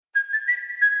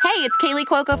Hey, it's Kaylee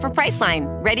Cuoco for Priceline.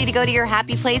 Ready to go to your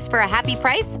happy place for a happy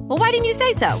price? Well, why didn't you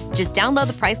say so? Just download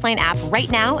the Priceline app right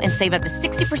now and save up to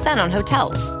 60% on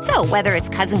hotels. So whether it's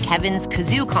Cousin Kevin's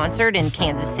Kazoo Concert in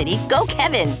Kansas City, go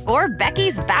Kevin, or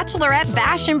Becky's Bachelorette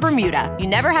Bash in Bermuda, you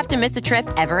never have to miss a trip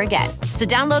ever again. So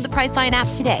download the Priceline app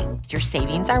today. Your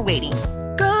savings are waiting.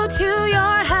 Go to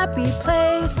your happy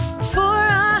place for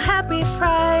a happy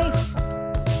price.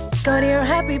 Go to your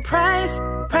happy price,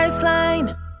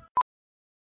 Priceline.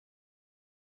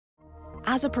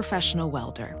 As a professional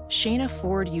welder, Shayna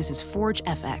Ford uses Forge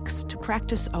FX to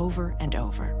practice over and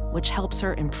over, which helps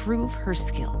her improve her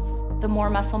skills. The more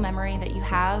muscle memory that you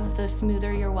have, the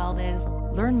smoother your weld is.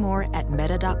 Learn more at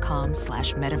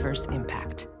meta.com/metaverse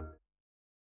impact.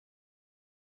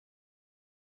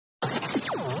 I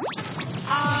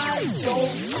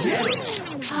don't get it.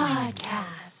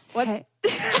 Podcast. What? Hey.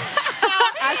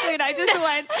 Ashley and I just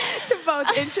went to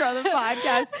both intro the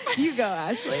podcast. You go,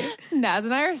 Ashley. Naz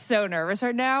and I are so nervous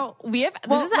right now. This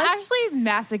is actually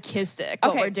masochistic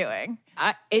what we're doing.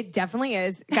 It definitely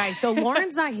is. Guys, so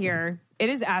Lauren's not here. It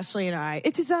is Ashley and I.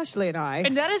 It is Ashley and I.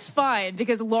 And that is fine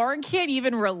because Lauren can't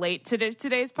even relate to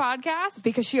today's podcast.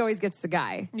 Because she always gets the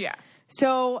guy. Yeah.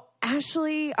 So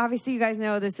Ashley, obviously you guys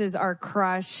know this is our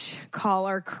crush, call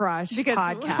our crush because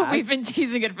podcast. We've been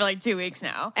teasing it for like 2 weeks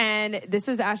now. And this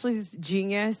is Ashley's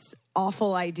genius,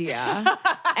 awful idea.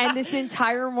 And this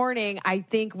entire morning, I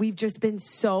think we've just been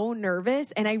so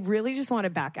nervous and I really just want to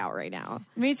back out right now.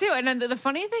 Me too. And then the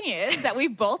funny thing is that we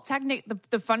both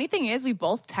the funny thing is we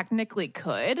both technically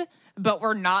could, but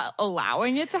we're not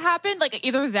allowing it to happen. Like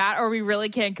either that or we really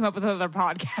can't come up with another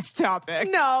podcast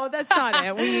topic. No, that's not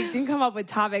it. We can come up with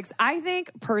topics. I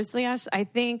think personally, Ash, I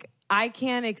think I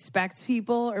can't expect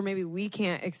people, or maybe we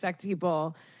can't expect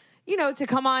people, you know, to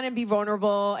come on and be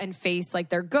vulnerable and face like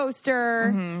their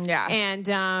ghoster. Mm-hmm, yeah. And,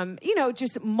 you know,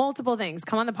 just multiple things.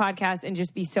 Come on the podcast and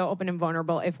just be so open and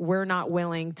vulnerable if we're not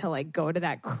willing to like go to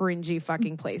that cringy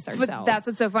fucking place ourselves. But that's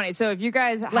what's so funny. So if you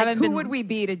guys like, haven't who would we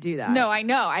be to do that? No, I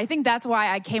know. I think that's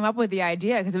why I came up with the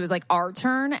idea because it was like our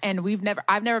turn and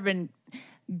I've never been.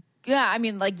 Yeah, I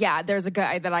mean, like, yeah, there's a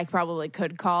guy that I probably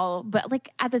could call, but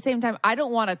like at the same time, I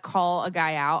don't want to call a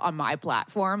guy out on my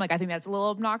platform. Like, I think that's a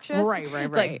little obnoxious,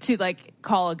 right. Like to like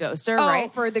call a ghoster, oh,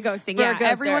 right? For the ghosting, For yeah. a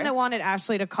ghoster. Everyone that wanted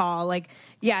Ashley to call, like,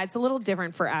 yeah, it's a little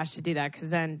different for Ash to do that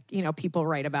because then you know people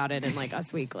write about it in like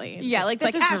Us Weekly. Yeah, like it's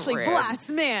that's like just Ashley rude.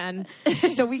 Blast, man.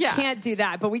 So we can't do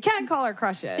that, but we can call our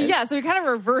crushes. Yeah, so we kind of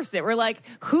reversed it. We're like,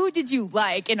 who did you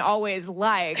like and always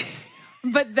liked?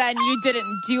 But then you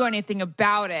didn't do anything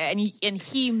about it, and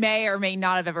he may or may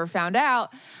not have ever found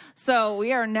out. So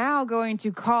we are now going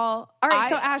to call. All right,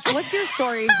 so Ash, what's your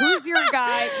story? Who's your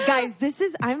guy? Guys,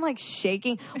 I'm like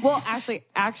shaking. Well, Ashley,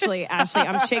 I'm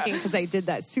shaking because I did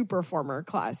that Superformer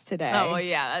class today. Oh, well,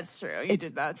 yeah, that's true. You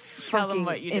did that. Tell them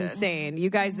what you did. Insane. You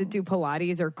guys that do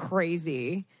Pilates are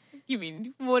crazy. You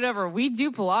mean whatever? We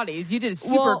do Pilates. You did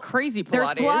super crazy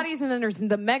Pilates. There's Pilates, and then there's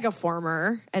the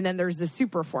Megaformer, and then there's the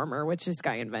Superformer, which this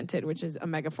guy invented, which is a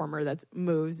Megaformer that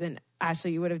moves. And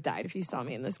Ashley, you would have died if you saw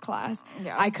me in this class.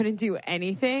 Yeah. I couldn't do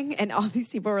anything, and all these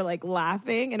people were like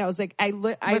laughing, and I was like, I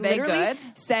literally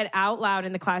said out loud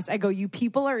in the class, I go, "You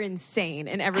people are insane,"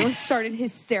 and everyone started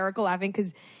hysterical laughing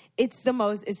because. It's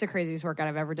the craziest workout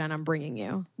I've ever done. I'm bringing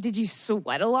you. Did you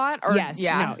sweat a lot? Or yes.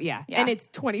 Yeah. And it's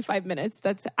 25 minutes.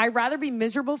 I'd rather be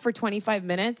miserable for 25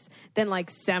 minutes than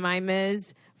like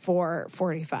semi-miz for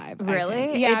 45.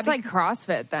 Really? Yeah. It's like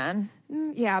CrossFit then.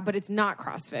 Yeah, but it's not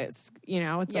CrossFit. It's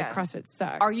like CrossFit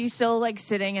sucks. Are you still like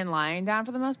sitting and lying down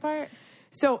for the most part?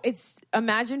 So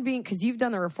imagine being, because you've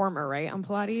done the reformer, right, on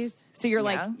Pilates? So you're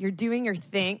like, you're doing your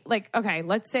thing. Like, okay,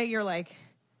 let's say you're like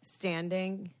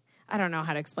standing. I don't know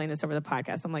how to explain this over the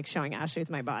podcast. I'm like showing Ashley with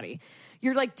my body.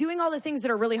 You're like doing all the things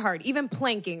that are really hard, even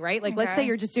planking, right? Like let's say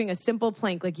you're just doing a simple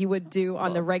plank like you would do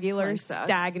on the regular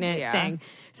stagnant thing.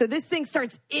 So this thing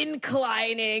starts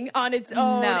inclining on its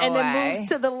own and then moves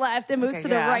to the left and moves to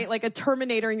the right like a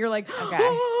Terminator. And you're like,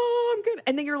 oh, I'm good.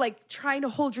 And then you're like trying to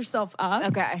hold yourself up.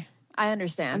 Okay. I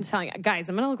understand. I'm telling you, guys,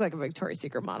 I'm going to look like a Victoria's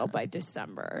Secret model by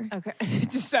December. Okay.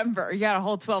 December. You got a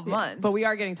whole 12 months. But we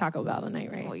are getting Taco Bell tonight,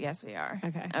 right? Well, yes, we are.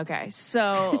 Okay.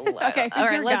 So, okay. All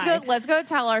right, let's go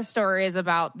tell our stories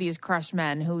about these crush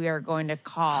men who we are going to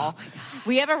call. Oh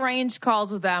we have arranged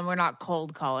calls with them. We're not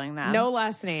cold calling them. No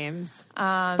last names.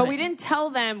 But we didn't tell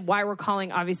them why we're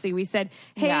calling. Obviously, we said,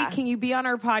 hey, can you be on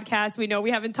our podcast? We know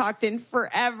we haven't talked in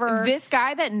forever. This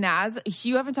guy that Naz,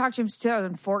 you haven't talked to him since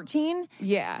 2014?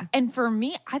 Yeah. And for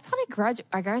me, I thought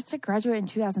I graduated in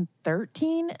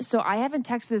 2013. So I haven't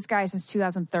texted this guy since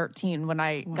 2013 when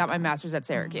I got my master's at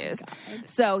Syracuse.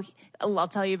 So I'll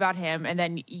tell you about him, and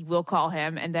then we'll call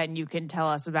him, and then you can tell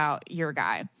us about your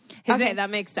guy. That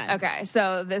makes sense. Okay,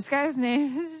 so this guy's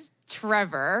name is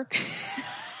Trevor.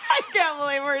 I can't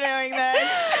believe we're doing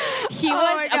this.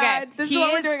 My God. This is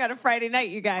what we're doing on a Friday night,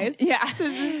 you guys. Yeah.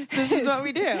 This is what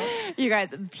we do. You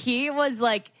guys, he was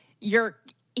like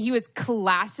he was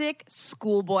classic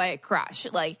schoolboy crush.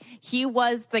 Like, he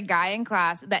was the guy in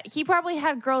class that he probably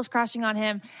had girls crushing on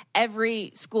him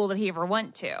every school that he ever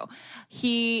went to.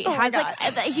 He kind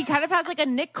of has like a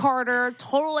Nick Carter,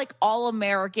 total like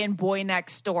all-American boy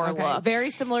next door look.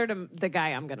 Very similar to the guy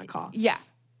I'm going to call. Yeah.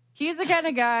 He's the kind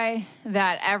of guy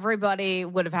that everybody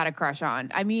would have had a crush on.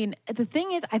 I mean, the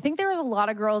thing is, I think there was a lot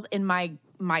of girls in my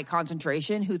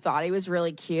concentration who thought he was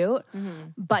really cute,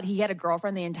 but he had a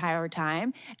girlfriend the entire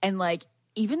time. And like,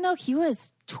 even though he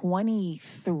was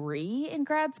 23 in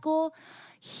grad school,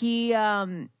 he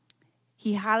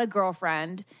had a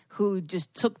girlfriend who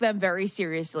just took them very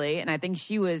seriously. And I think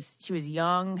she was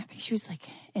young. I think she was like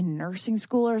in nursing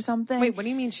school or something. Wait, what do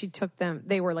you mean she took them?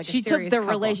 They were like she took the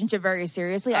relationship very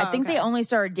seriously. I think they only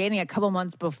started dating a couple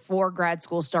months before grad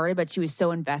school started, but she was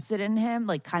so invested in him,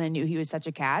 like kind of knew he was such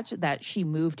a catch, that she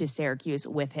moved to Syracuse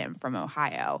with him from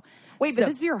Ohio. Wait, but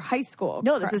this is your high school.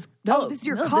 No, this is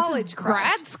your college this is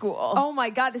grad school. Oh my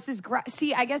God, this is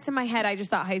See, I guess in my head I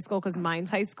just thought high school because mine's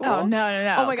high school. Oh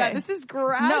no. Oh my God, this is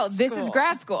grad. No, this is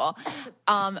grad school.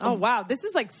 Oh wow, this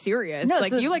is like serious. No,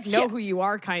 like, so, you like know who you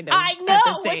are, kind of. I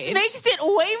know, which makes it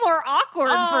way more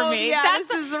awkward for me. Yeah, this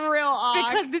is real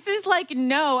awkward. Because this is like,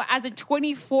 no, as a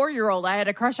 24-year-old, I had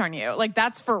a crush on you. Like,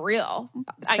 that's for real.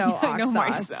 I know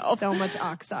myself. So much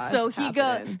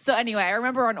oxos. So anyway, I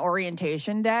remember on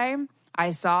orientation day,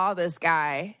 I saw this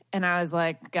guy, and I was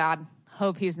like, God,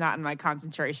 hope he's not in my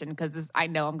concentration, because I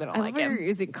know I'm going to like him. You're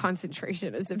using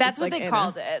concentration as if that's what they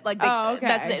called it. Like,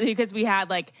 because we had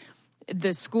like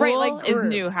the school is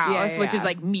Newhouse, which is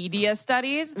like media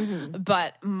studies,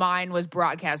 but mine was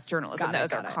broadcast journalism. That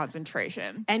was our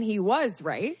concentration. And he was,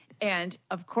 right? And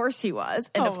of course he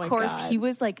was. And of course he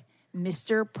was like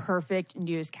Mr. Perfect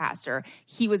newscaster.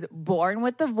 He was born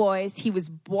with the voice. He was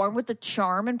born with the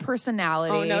charm and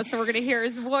personality. Oh no, so we're going to hear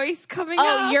his voice coming up.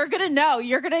 Oh, you're going to know.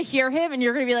 You're going to hear him, and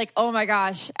you're going to be like, oh my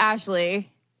gosh,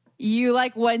 Ashley, you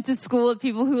like went to school with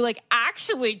people who like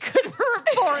actually could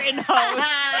report and host.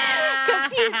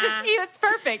 Because he was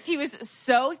perfect. He was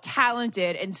so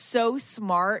talented and so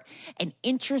smart and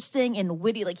interesting and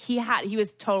witty. Like, he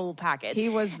was total package. He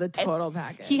was the total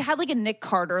package. He had like a Nick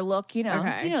Carter look, you know,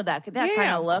 that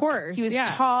kind of look. Of course. He was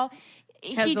tall.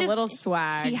 He has a little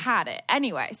swag. He had it.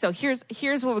 Anyway, so here's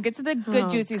what we'll get to the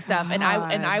good juicy stuff, and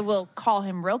I will call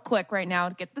him real quick right now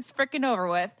to get this freaking over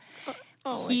with.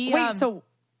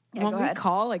 When we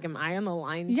call, like, am I on the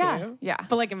line too? Yeah.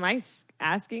 But like, am I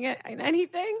asking it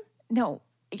anything? No,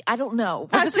 I don't know.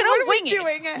 We're just gonna wing it. We're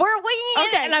winging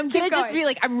it, and I'm gonna just be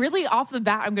like, I'm really off the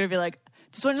bat. I'm gonna be like,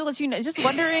 just wanted to let you know. Just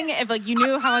wondering if like you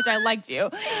knew how much I liked you.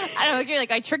 And I'm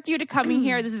like, I tricked you to coming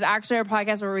here. This is actually our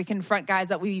podcast where we confront guys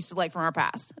that we used to like from our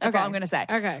past. That's all I'm gonna say.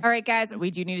 Okay. All right, guys.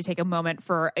 We do need to take a moment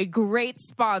for a great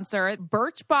sponsor,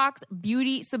 Birchbox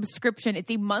Beauty Subscription.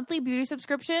 It's a monthly beauty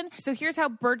subscription. So here's how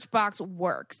Birchbox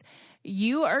works.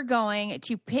 You are going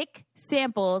to pick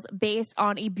samples based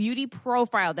on a beauty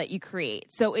profile that you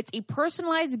create. So it's a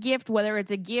personalized gift, whether it's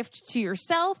a gift to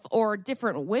yourself or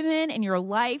different women in your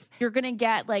life. You're going to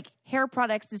get like hair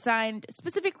products designed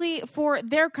specifically for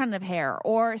their kind of hair,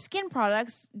 or skin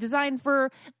products designed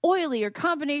for oily or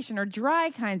combination or dry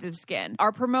kinds of skin.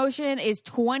 Our promotion is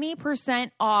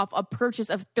 20% off a purchase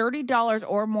of $30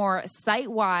 or more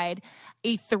site-wide.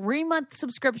 A 3-month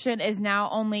subscription is now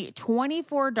only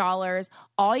 $24.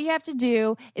 All you have to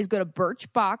do is go to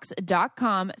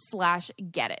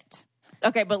birchbox.com/getit.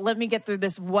 Okay, but let me get through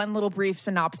this one little brief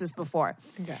synopsis before.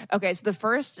 Okay, so the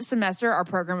first semester, our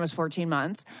program was 14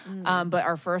 months. But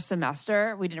our first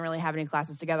semester, we didn't really have any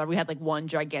classes together. We had like one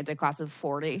gigantic class of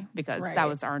 40 because that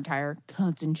was our entire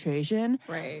concentration.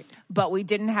 Right. But we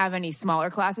didn't have any smaller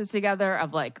classes together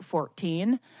of like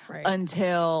 14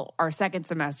 until our second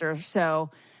semester.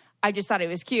 So I just thought he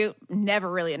was cute.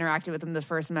 Never really interacted with him the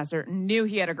first semester. Knew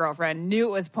he had a girlfriend. Knew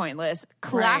it was pointless.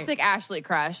 Classic Ashley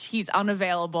crush. He's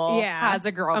unavailable. Yeah. Has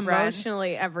a girlfriend.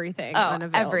 Emotionally, everything.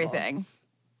 Unavailable. Everything.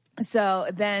 So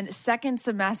then second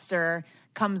semester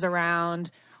comes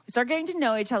around. start getting to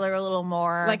know each other a little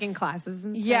more. Like in classes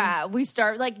and stuff? Yeah, we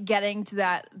start like getting to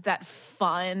that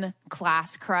fun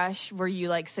class crush where you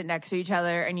like sit next to each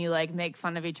other and you like make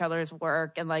fun of each other's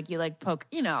work and like you like poke,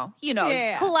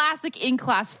 classic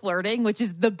in-class flirting, which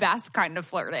is the best kind of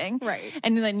flirting. Right.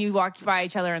 And then you walk by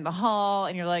each other in the hall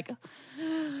and you're like,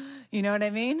 you know what I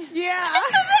mean? Yeah.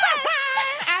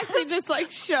 Ashley just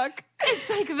like shook. It's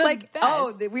like the best.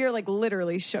 Oh, we are like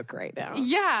literally shook right now.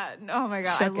 Yeah. Oh my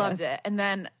God. Shook I loved it. And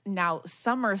then now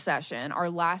summer session, our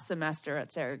last semester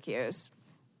at Syracuse,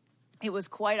 it was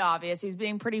quite obvious. He was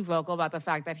being pretty vocal about the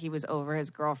fact that he was over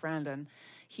his girlfriend and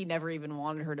he never even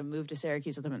wanted her to move to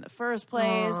Syracuse with him in the first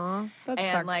place. Aww, that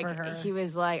and sucks like for her. he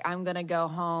was like, I'm gonna go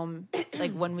home.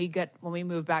 Like when we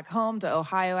move back home to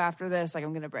Ohio after this, like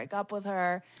I'm gonna break up with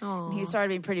her. And he started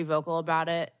being pretty vocal about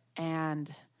it. And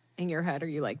in your head, are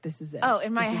you like, this is it? Oh,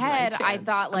 in my head, I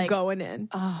thought like I'm going in.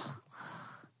 Oh,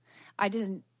 I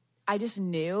just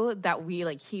knew that we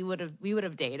would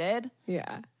have dated.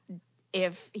 Yeah.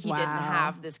 If he didn't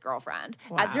have this girlfriend.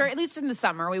 Wow. At least in the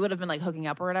summer, we would have been like hooking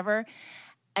up or whatever.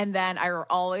 And then I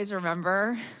always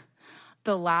remember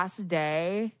the last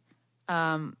day,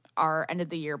 our end of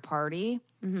the year party.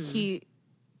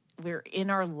 Mm-hmm. We were in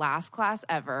our last class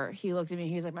ever. He looked at me.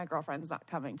 He was like, my girlfriend's not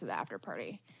coming to the after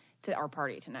party, to our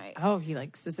party tonight. Oh, he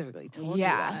like specifically told you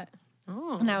that.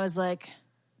 Oh. And I was like,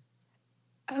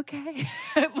 okay.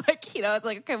 Like, I was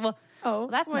like, okay, well,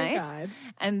 that's nice. God.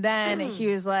 And then he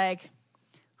was like,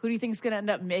 who do you think's going to end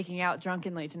up making out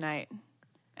drunkenly tonight?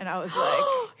 And I was like,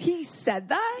 he said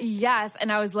that? Yes.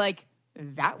 And I was like,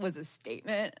 that was a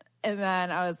statement. And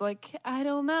then I was like, I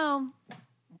don't know.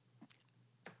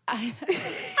 I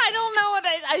don't know what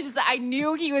I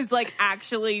knew he was like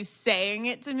actually saying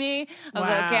it to me. I was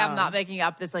like, okay, I'm not making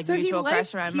up this like mutual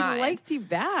crush in my mind. He liked you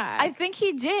back. I think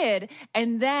he did.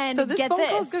 And then so this phone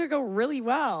call's going to go really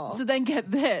well. So then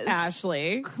get this.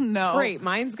 Ashley. No. Great.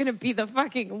 Mine's going to be the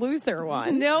fucking loser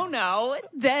one. No.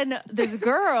 Then this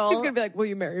girl. He's going to be like, will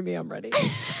you marry me? I'm ready.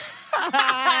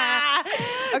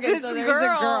 Okay, this so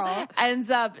girl ends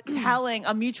up telling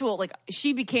a mutual, like,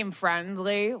 she became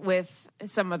friendly with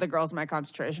some of the girls in my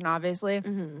concentration, obviously.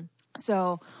 Mm-hmm.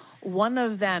 So one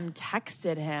of them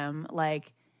texted him,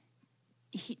 like,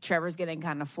 Trevor's getting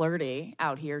kind of flirty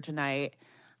out here tonight.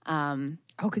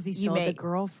 Because he saw the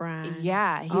girlfriend.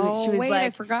 Yeah. She was like,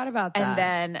 I forgot about that. And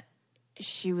then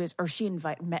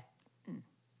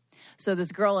so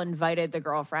this girl invited the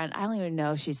girlfriend. I don't even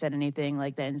know if she said anything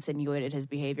like that insinuated his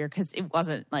behavior because it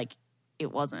wasn't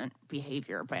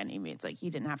behavior by any means. Like,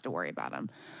 you didn't have to worry about him.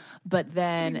 But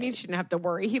then... You shouldn't have to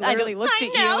worry. He literally looked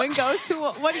at you and goes,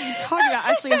 what are you talking about?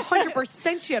 Actually,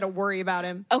 100% she had to worry about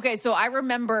him. Okay, so I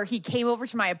remember he came over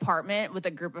to my apartment with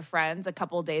a group of friends a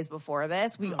couple of days before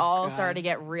this. We started to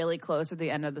get really close at the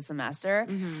end of the semester.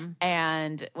 Mm-hmm.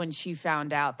 And when she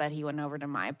found out that he went over to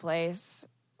my place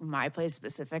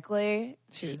specifically,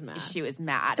 she was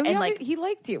mad. So he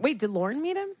liked you. Wait, did Lauren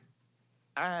meet him?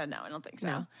 No, I don't think so.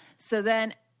 No. So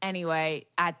then, anyway,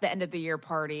 at the end of the year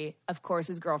party, of course,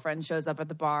 his girlfriend shows up at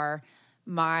the bar.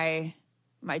 My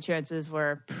chances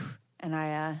were, and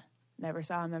I never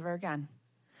saw him ever again.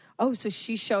 Oh, so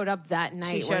she showed up that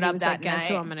night. She showed up that night. Guess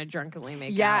who I'm going to drunkenly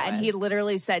make out Yeah, with. And he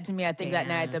literally said to me, I think that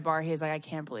night at the bar, he's like, I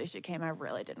can't believe she came. I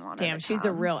really didn't want her to she's come.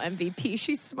 a real MVP.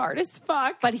 She's smart as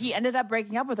fuck. But he ended up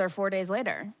breaking up with her 4 days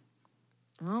later.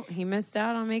 Well, he missed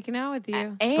out on making out with you.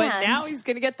 And but now he's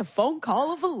going to get the phone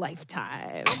call of a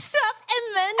lifetime.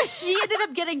 And then she ended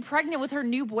up getting pregnant with her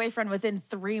new boyfriend within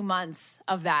 3 months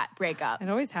of that breakup. It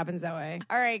always happens that way.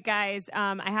 All right, guys,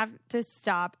 I have to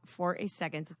stop for a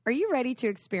second. Are you ready to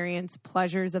experience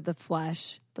pleasures of the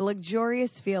flesh, the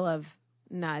luxurious feel of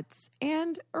nuts,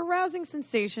 and arousing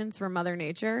sensations from Mother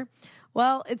Nature?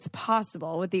 Well, it's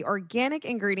possible with the organic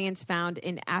ingredients found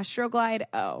in Astroglide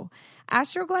O.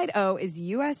 Astroglide O is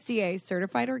USDA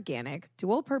certified organic,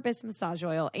 dual-purpose massage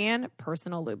oil, and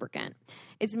personal lubricant.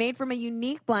 It's made from a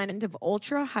unique blend of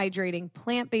ultra-hydrating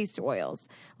plant-based oils,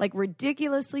 like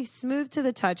ridiculously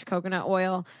smooth-to-the-touch coconut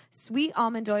oil, sweet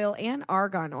almond oil, and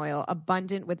argan oil,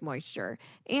 abundant with moisture,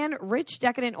 and rich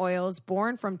decadent oils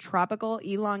born from tropical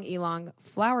ylang-ylang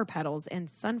flower petals and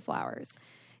sunflowers.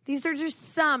 These are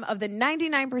just some of the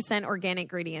 99% organic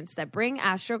ingredients that bring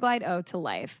Astroglide O to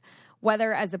life.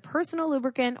 Whether as a personal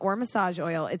lubricant or massage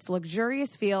oil, its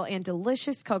luxurious feel and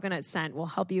delicious coconut scent will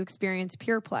help you experience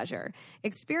pure pleasure.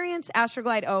 Experience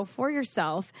Astroglide O for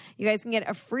yourself. You guys can get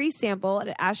a free sample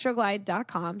at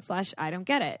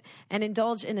astroglide.com/I-don't-get-it and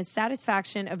indulge in the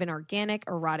satisfaction of an organic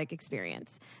erotic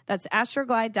experience. That's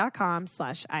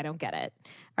astroglide.com/I-don't-get-it.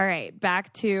 All right,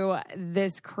 back to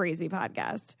this crazy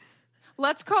podcast.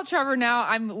 Let's call Trevor now.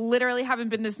 I'm literally haven't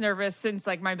been this nervous since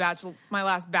like my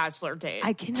last bachelor date.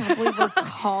 I cannot believe we're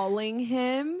calling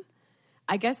him.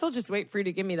 I guess I'll just wait for you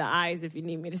to give me the eyes if you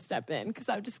need me to step in, because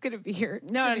I'm just going to be here.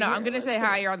 No. I'm going to say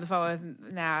hi. You're on the phone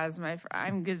with Naz, my friend.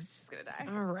 I'm just going to die.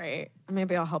 All right.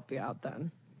 Maybe I'll help you out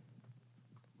then.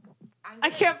 I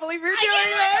can't believe you're doing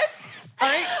this. All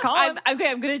right, call him. Okay,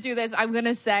 I'm going to do this. I'm going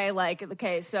to say, like,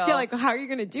 okay, so. Yeah, like, how are you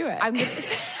going to do it? I'm going to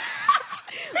say.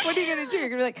 What are you going to do? You're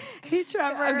going to be like, hey,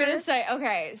 Trevor. I'm going to say,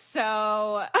 okay,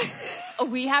 so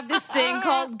we have this thing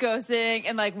called ghosting,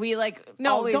 and, like, we, like,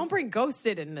 no, always... don't bring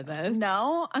ghosted into this.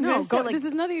 No? This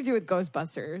has nothing to do with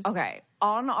Ghostbusters. Okay,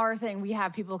 on our thing, we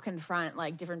have people confront,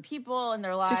 like, different people in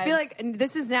their lives. Just be like, and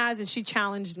this is Naz, and she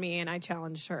challenged me, and I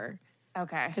challenged her.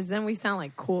 Okay. Because then we sound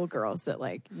like cool girls that,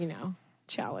 like, you know,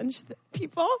 challenge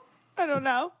people. I don't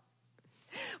know.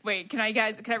 Wait, can I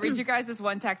read you guys this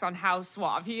one text on how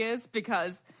suave he is?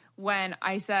 Because when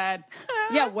I said,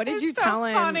 yeah, what did you tell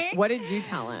him? Funny. What did you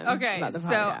tell him? Okay, about the so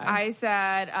podcast? I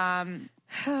said,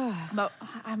 but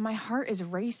my heart is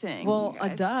racing. Well,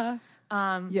 duh.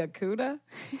 Yakuda.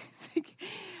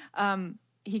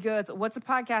 He goes, "What's the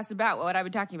podcast about? What would I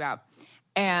be talking about?"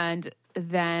 And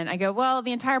then I go, well,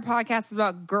 the entire podcast is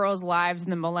about girls' lives in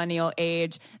the millennial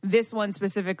age. This one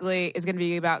specifically is going to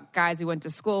be about guys we went to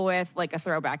school with, like a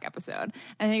throwback episode.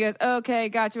 And he goes, okay,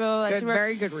 gotcha. Well,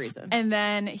 very good reason. And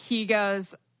then he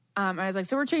goes, I was like,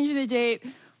 so we're changing the date.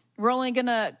 We're only going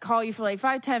to call you for like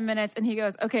 5-10 minutes. And he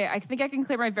goes, okay, I think I can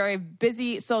clear my very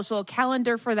busy social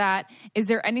calendar for that. Is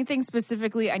there anything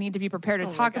specifically I need to be prepared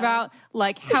to talk about?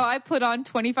 Like how I put on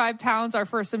 25 pounds our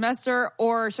first semester,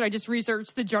 or should I just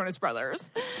research the Jonas Brothers?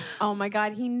 Oh my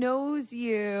God, he knows you.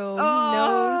 He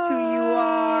knows who you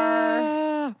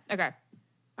are. Okay.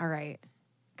 All right.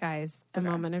 Guys, the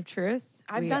moment of truth.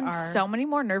 I've done so many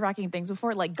more nerve-wracking things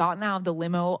before, like gotten out of the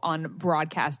limo on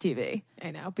broadcast TV.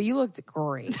 I know, but you looked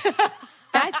great.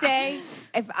 That day,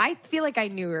 if I feel like I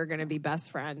knew we were going to be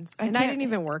best friends, and I didn't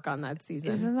even work on that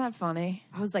season. Isn't that funny?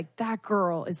 I was like, that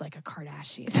girl is like a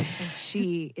Kardashian, and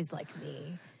she is like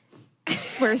me.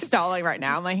 We're stalling right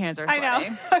now. My hands are sweaty. I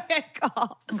know. Okay,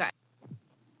 call. Okay.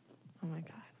 Oh my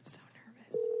God, I'm so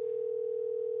nervous.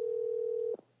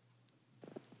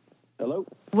 Hello.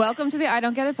 Welcome to the I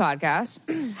Don't Get It podcast.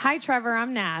 Hi, Trevor.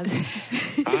 I'm Naz.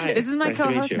 Hi. This is my nice to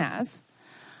co-host, meet you. Naz.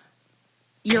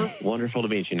 You're Wonderful to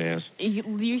meet you, Naz. do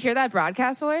you hear that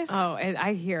broadcast voice? Oh,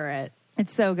 I hear it.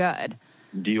 It's so good.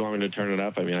 Do you want me to turn it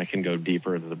up? I mean, I can go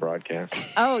deeper into the broadcast.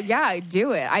 Oh, yeah,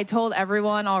 do it. I told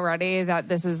everyone already that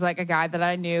this is like a guy that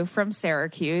I knew from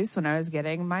Syracuse when I was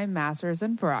getting my master's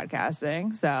in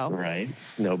broadcasting. So, Right.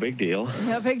 No big deal.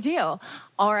 no big deal.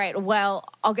 All right. Well,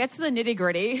 I'll get to the nitty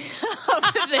gritty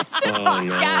of this podcast.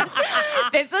 No.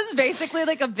 This was basically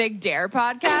like a big dare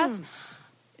podcast.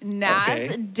 Naz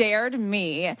Okay. dared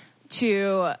me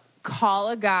to call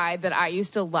a guy that I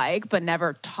used to like but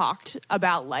never talked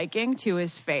about liking to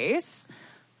his face.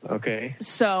 Okay.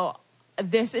 So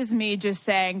this is me just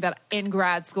saying that in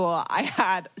grad school I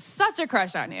had such a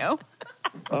crush on you.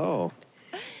 Oh.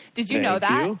 Did you know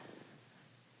that? You.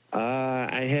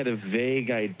 I had a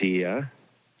vague idea,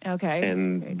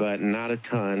 Okay. but not a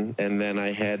ton. And then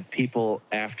I had people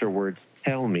afterwards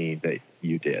tell me that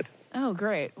you did. Oh,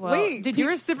 great. Well, Wait, did you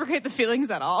reciprocate the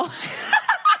feelings at all?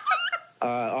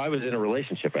 I was in a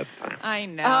relationship at the time. I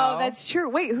know. Oh, that's true.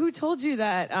 Wait, who told you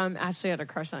that Ashley had a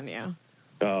crush on you?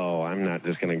 Oh, I'm not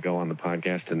just going to go on the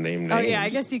podcast and name names. Oh, yeah, I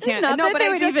guess you can't. Not no, that but they I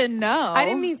would just, even know. I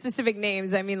didn't mean specific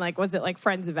names. I mean, like, was it like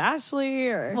friends of Ashley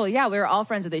or Well, yeah, we were all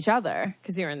friends with each other.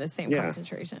 because you were in the same Yeah.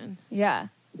 concentration? Yeah.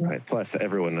 Right. Plus,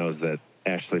 everyone knows that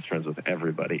Ashley's friends with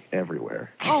everybody,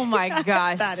 everywhere. Oh my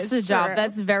gosh, That is Sajab, true.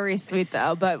 that's very sweet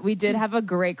though. But we did have a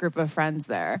great group of friends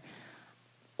there.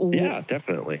 Yeah,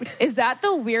 definitely. Is that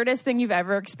the weirdest thing you've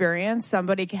ever experienced?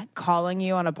 Somebody calling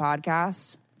you on a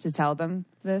podcast to tell them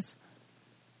this?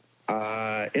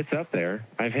 It's up there.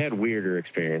 I've had weirder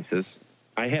experiences.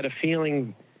 I had a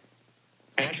feeling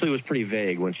Ashley was pretty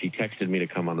vague when she texted me to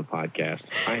come on the podcast.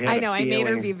 I know. I made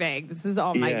her be vague. This is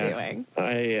all my doing.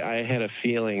 I had a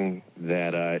feeling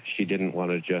that she didn't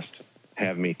want to just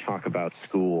have me talk about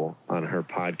school on her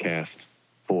podcast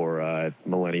for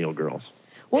millennial girls.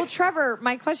 Well, Trevor,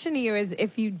 my question to you is,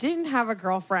 if you didn't have a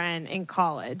girlfriend in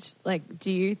college, like,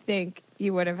 do you think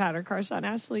you would have had a crush on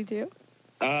Ashley too?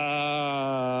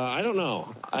 I don't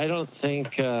know. I don't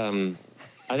think. I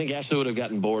think Ashley would have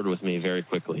gotten bored with me very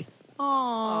quickly.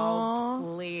 Aww.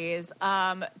 Oh, please.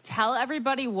 Tell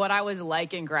everybody what I was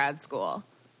like in grad school.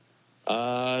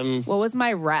 What was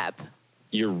my rep?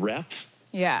 Your rep?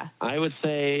 Yeah. I would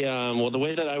say, well, the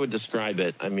way that I would describe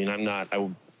it, I mean, I'm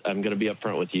going to be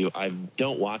upfront with you. I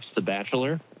don't watch The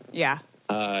Bachelor, Yeah.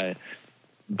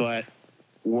 But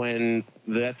when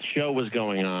that show was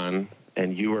going on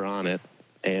and you were on it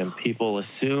and people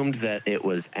assumed that it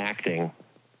was acting,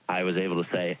 I was able to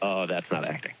say, oh, that's not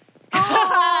acting.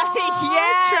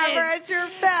 Yes. Trevor, at your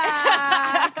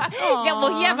back. Yeah,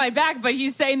 well, he had my back, but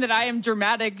he's saying that I am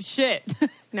dramatic shit.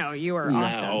 No, you are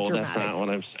awesome. No, dramatic. that's not what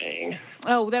I'm saying.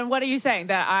 Oh, then what are you saying?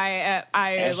 That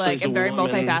I like am very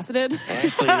multifaceted?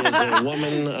 Ashley is a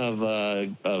woman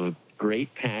of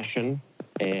great passion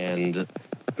and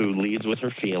who leads with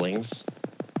her feelings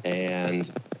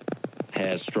and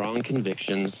has strong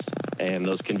convictions, and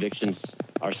those convictions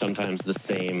are sometimes the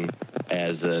same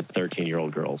as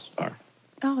 13-year-old girls are.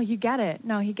 Oh, you get it.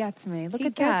 No, he gets me. Look He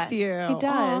at that. gets you. He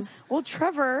does. Aw. Well,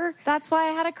 Trevor. That's why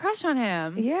I had a crush on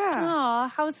him. Yeah. Oh,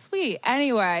 how sweet.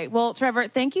 Anyway, well, Trevor,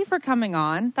 thank you for coming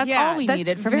on. That's all we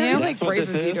needed from very, you. Like, That's what brave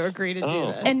this of you is? to agree to do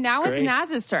Oh. this. And now it's Great.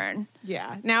 Naz's turn.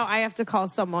 Yeah. Now I have to call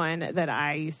someone that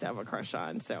I used to have a crush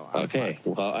on. So I'm Okay.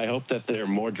 fucked. Well, I hope that they're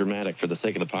more dramatic for the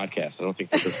sake of the podcast. I don't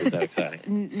think that this was that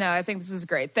exciting. No, I think this is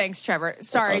great. Thanks, Trevor.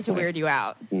 Sorry to Okay. weird you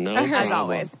out. No As problem.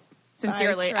 always.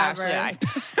 Sincerely, Bye, Trevor.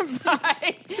 Ashley.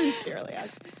 Bye. Sincerely,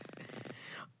 Ashley.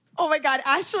 Oh my God,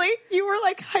 Ashley, you were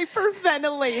like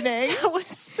hyperventilating. That was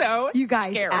so You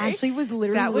guys, scary. Ashley was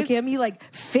literally that was- looking at me like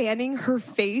fanning her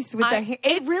face with a hand. It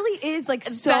it's- really is like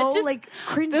that so just- like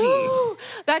cringy. Ooh,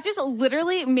 that just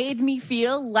literally made me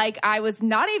feel like I was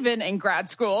not even in grad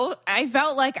school. I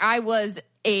felt like I was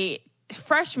a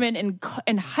freshman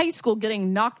in high school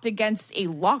getting knocked against a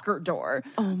locker door.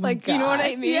 Oh my like, you know what I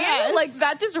God. mean? Yes. Like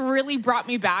that just really brought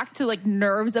me back to like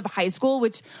nerves of high school,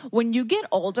 which when you get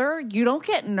older, you don't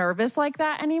get nervous like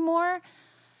that anymore.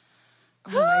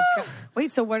 Oh my God.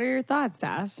 Wait, so what are your thoughts,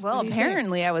 Ash? Well, What do you think?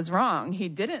 apparently I was wrong. He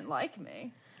didn't like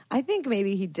me. I think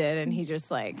maybe he did, and he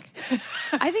just like,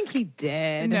 I think he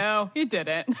did. No, he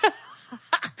didn't.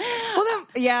 Well,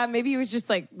 then, yeah, maybe he was just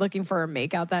like looking for a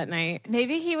makeout that night.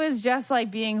 Maybe he was just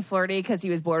like being flirty because he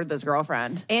was bored with his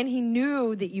girlfriend. And he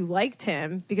knew that you liked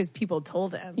him because people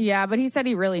told him. Yeah, but he said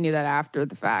he really knew that after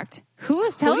the fact. Who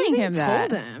was Who do you telling think him that?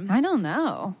 told him? I don't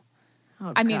know.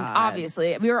 Oh, I mean, God.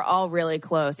 obviously, we were all really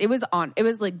close. It was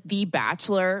like the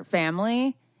Bachelor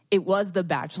family. It was the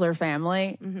Bachelor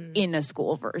family in a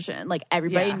school version. Like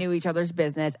everybody Yeah. knew each other's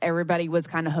business. Everybody was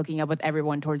kind of hooking up with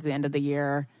everyone towards the end of the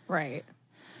year. Right.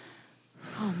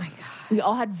 Oh my God. We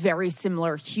all had very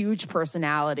similar, huge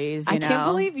personalities. You I know? can't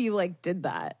believe you like did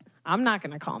that. I'm not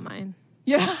going to call mine.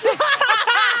 Yeah.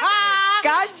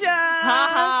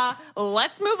 Gotcha.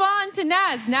 Let's move on to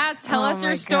Naz. Naz, tell us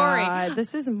your story. God,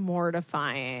 this is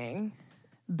mortifying.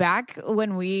 Back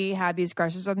when we had these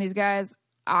crushes on these guys,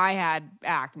 I had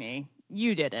acne.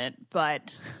 You didn't.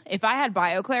 But if I had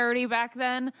BioClarity back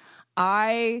then,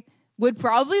 I would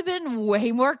probably have been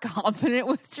way more confident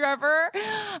with Trevor.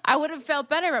 I would have felt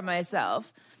better about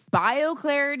myself.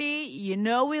 BioClarity, you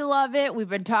know we love it. We've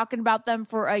been talking about them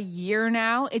for a year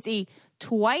now. It's a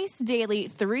twice daily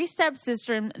 3-step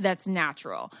system that's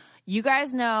natural. You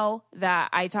guys know that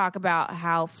I talk about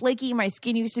how flaky my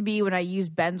skin used to be when I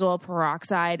used benzoyl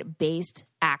peroxide based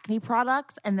acne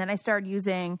products, and then I started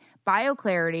using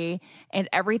BioClarity and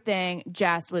everything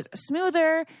just was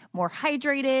smoother, more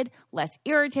hydrated, less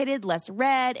irritated, less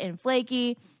red and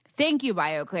flaky. Thank you,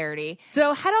 BioClarity.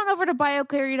 So head on over to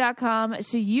bioclarity.com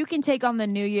so you can take on the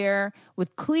new year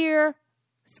with clear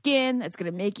skin that's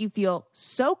going to make you feel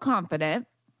so confident.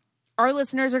 Our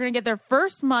listeners are going to get their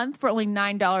first month for only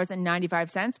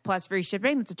 $9.95 plus free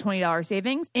shipping. That's a $20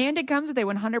 savings. And it comes with a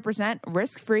 100%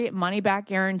 risk-free money-back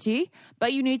guarantee.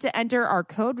 But you need to enter our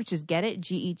code, which is GETIT,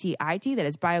 G-E-T-I-T. That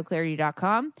is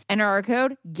bioclarity.com. Enter our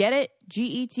code, GETIT,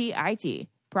 G-E-T-I-T.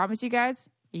 Promise you guys,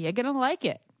 you're going to like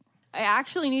it. I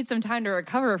actually need some time to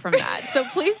recover from that. So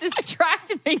please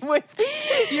distract me with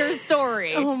your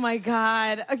story. Oh my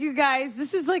God. Okay, you guys,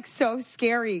 this is like so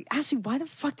scary. Ashley, why the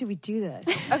fuck did we do this?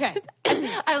 Okay. I don't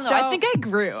know. So- I think I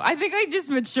grew. I think I just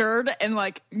matured and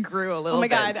like grew a little Oh my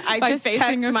bit. God. I by just facing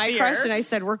texted a my fear. crush and I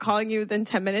said, we're calling you within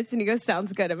 10 minutes. And he goes,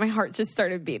 sounds good. And my heart just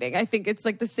started beating. I think it's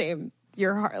like the same,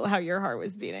 your heart, how your heart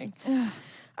was beating.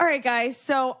 All right, guys.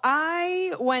 So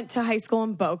I went to high school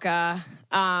in Boca.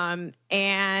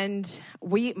 And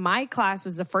my class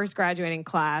was the first graduating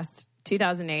class,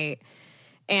 2008.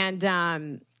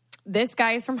 And, this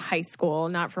guy is from high school,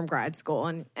 not from grad school.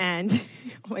 And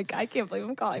oh my God, I can't believe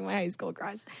I'm calling my high school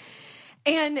crush.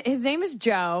 And his name is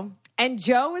Joe. And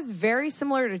Joe is very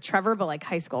similar to Trevor, but like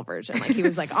high school version. Like he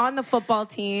was like on the football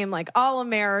team, like all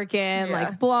American,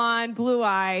 like blonde, blue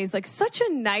eyes, like such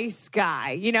a nice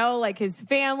guy, you know, like his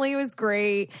family was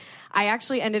great. I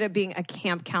actually ended up being a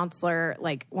camp counselor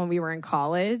like when we were in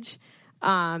college.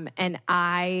 And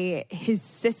his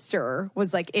sister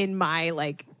was like in my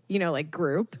like, you know, like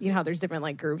group, you know how there's different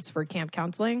like groups for camp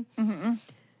counseling. Mm-hmm.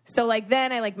 So like,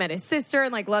 then I like met his sister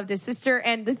and like loved his sister.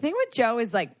 And the thing with Joe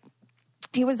is like,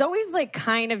 he was always like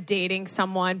kind of dating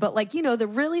someone, but like, you know, the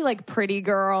really like pretty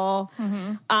girl.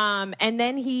 Mm-hmm. And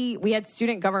then we had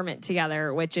student government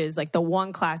together, which is like the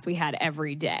one class we had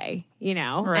every day, you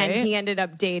know, right. And he ended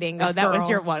up dating this that girl. was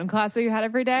your one class that you had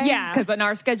every day? Yeah. Because on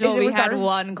our schedule, we had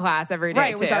one class every day,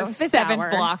 right, it was our fifth seventh hour.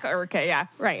 block. Okay, yeah.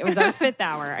 Right. It was our fifth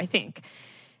hour, I think.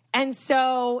 And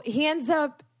so he ends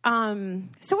up,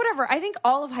 so whatever, I think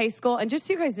all of high school, and just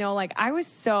so you guys know, like I was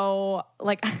so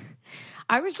like,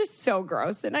 I was just so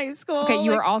gross in high school. Okay,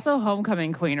 you were also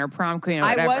homecoming queen or prom queen or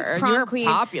whatever. I was prom you were queen,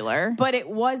 popular. but it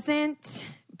wasn't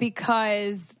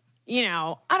because, you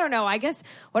know, I don't know. I guess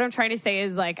what I'm trying to say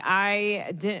is like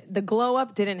the glow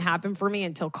up didn't happen for me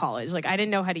until college. Like I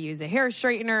didn't know how to use a hair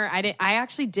straightener. I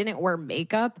actually didn't wear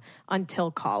makeup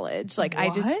until college. Like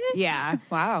what?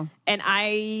 Wow. And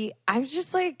I was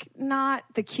just like not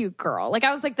the cute girl. Like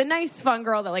I was like the nice fun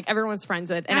girl that like everyone was friends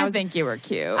with. And I think you were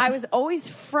cute. I was always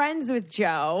friends with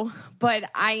Joe, but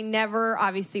I never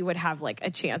obviously would have like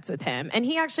a chance with him. And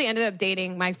he actually ended up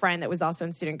dating my friend that was also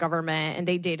in student government, and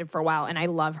they dated for a while, and I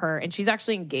love her. And she's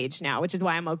actually engaged now, which is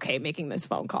why I'm okay making this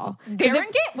phone call. They're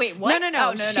engaged? Wait, what? No.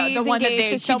 Oh, no. She's The one that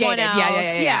engaged to she someone dated. else.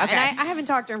 Yeah. Okay. And I haven't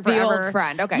talked to him The forever. old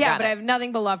friend. Okay, yeah, got but it. I have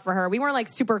nothing but love for her. We weren't like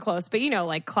super close, but you know,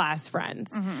 like class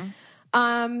friends. Mm-hmm.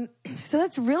 So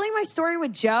that's really my story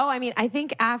with Joe. I mean, I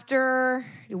think after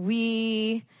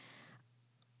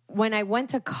when I went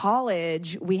to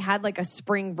college, we had like a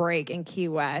spring break in Key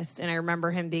West, and I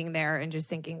remember him being there and just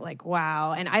thinking like,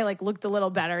 wow. And I like looked a little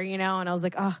better, you know, and I was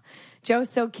like, oh, Joe's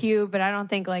so cute, but I don't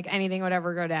think like anything would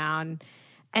ever go down.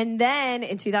 And then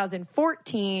in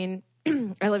 2014,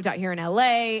 I lived out here in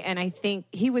LA, and I think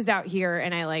he was out here,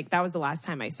 and that was the last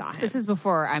time I saw him. This is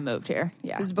before I moved here.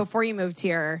 Yeah. This is before you moved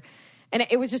here. And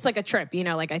it was just like a trip, you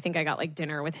know, like I think I got like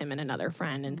dinner with him and another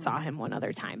friend and saw him one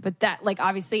other time. But that, like,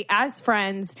 obviously as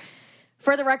friends,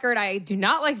 for the record, I do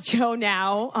not like Joe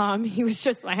now. He was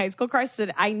just my high school crush.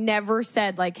 That I never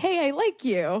said like, hey, I like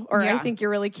you, or I think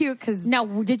you're really cute. Cause now,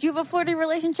 did you have a flirty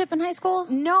relationship in high school?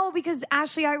 No, because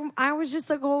Ashley, I was just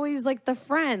like always like the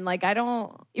friend. Like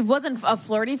it wasn't a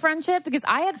flirty friendship, because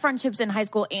I had friendships in high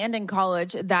school and in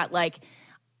college that like,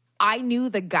 I knew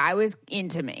the guy was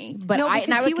into me, but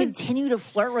I would continue to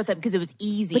flirt with him because it was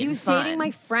easy. But he was dating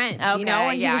my friend, you know,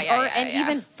 and and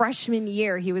even freshman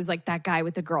year, he was like that guy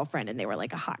with the girlfriend, and they were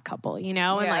like a hot couple, you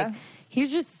know, and like he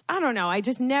was just, I don't know, I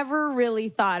just never really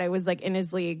thought I was like in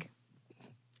his league.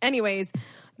 Anyways,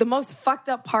 the most fucked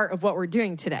up part of what we're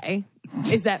doing today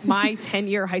is that my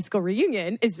 10-year high school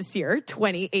reunion is this year,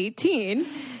 2018.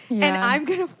 Yeah. And I'm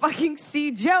going to fucking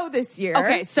see Joe this year.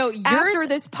 Okay, so after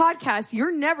this podcast,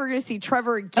 you're never going to see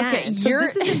Trevor again. Okay, so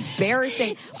this is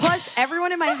embarrassing. Plus,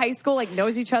 everyone in my high school like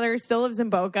knows each other, still lives in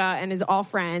Boca, and is all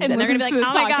friends. And they're going to be like,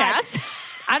 oh my God.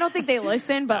 I don't think they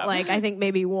listen, but like I think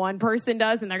maybe one person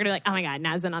does, and they're gonna be like, "Oh my God,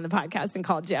 Nazin on the podcast and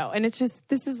called Joe," and it's just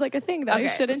this is like a thing that I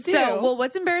shouldn't do. So, well,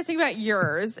 what's embarrassing about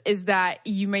yours is that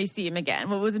you may see him again.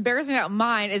 What was embarrassing about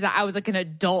mine is that I was like an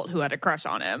adult who had a crush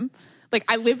on him. Like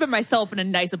I lived by myself in a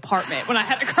nice apartment when I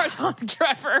had a crush on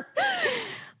Trevor.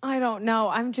 I don't know.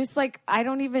 I'm just like, I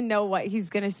don't even know what he's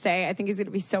gonna say. I think he's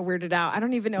gonna be so weirded out. I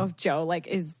don't even know if Joe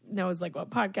like knows like what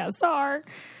podcasts are.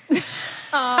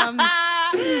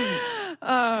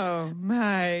 Oh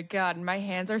my God, my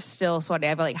hands are still sweaty. I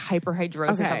have like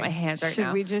hyperhidrosis on my hands right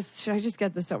now. Should I just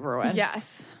get this over with?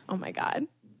 Yes. Oh my God.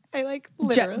 I like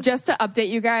literally. Just to update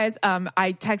you guys,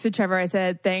 I texted Trevor. I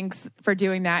said, thanks for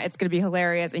doing that. It's going to be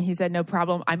hilarious. And he said, no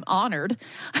problem. I'm honored.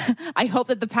 I hope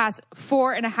that the past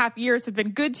 4.5 years have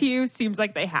been good to you. Seems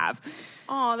like they have.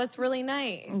 Oh, that's really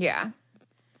nice. Yeah.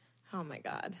 Oh my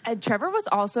God. And Trevor was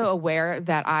also aware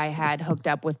that I had hooked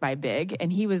up with my Big,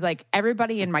 and he was like,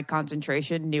 everybody in my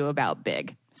concentration knew about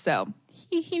Big. So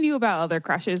he knew about other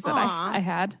crushes that I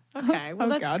had. Okay. Well,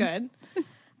 that's good.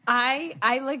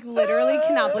 I like literally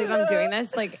cannot believe I'm doing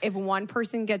this. Like if one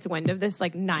person gets wind of this,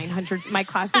 like 900, my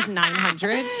class was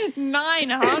 900.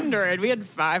 900. We had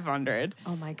 500.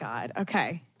 Oh my God.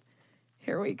 Okay.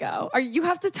 Here we go. You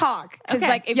have to talk. Because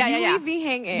like if you leave me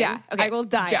hanging, I will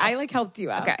die. I like helped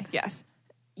you out. Okay. Yes.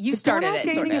 You started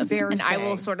it sort of. And I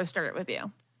will sort of start it with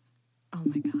you. Oh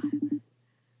my God.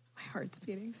 My heart's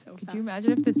beating so fast. Could you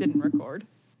imagine if this didn't record?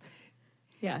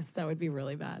 Yes, that would be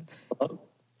really bad. Hello?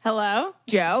 Hello?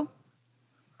 Joe?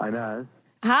 Hi, Naz.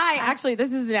 Hi, actually,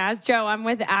 this is Naz. Joe, I'm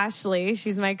with Ashley.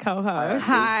 She's my co-host.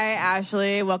 Hi,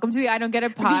 Ashley. Welcome to the I Don't Get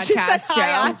It podcast, She said Joe.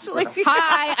 hi, Ashley.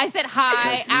 Hi. I said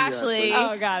hi, Ashley.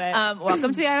 Oh, got it.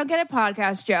 Welcome to the I Don't Get It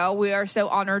podcast, Joe. We are so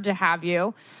honored to have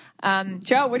you.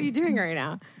 Joe, what are you doing right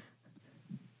now?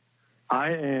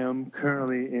 I am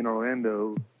currently in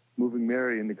Orlando, moving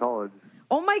Mary into college.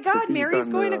 Oh, my God. So Mary's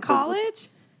going to college?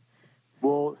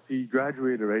 Well, she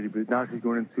graduated already, but now she's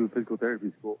going into physical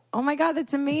therapy school. Oh, my God.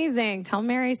 That's amazing. Tell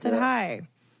Mary I said hi.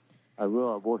 I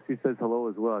will. Well, she says hello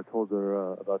as well. I told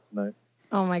her about tonight.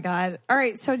 Oh, my God. All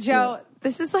right. So, Joe,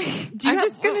 this is like, I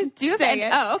was going to say it.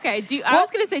 Oh, okay. I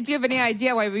was going to say, do you have any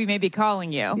idea why we may be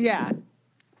calling you? Yeah.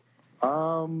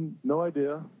 No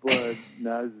idea, but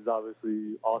Naz is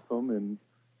obviously awesome, and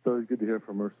it's always good to hear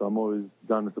from her, so I'm always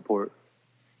down to support.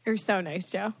 You're so nice,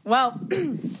 Joe. Well,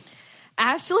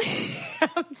 Ashley,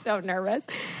 I'm so nervous.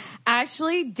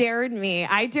 Ashley dared me.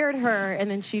 I dared her, and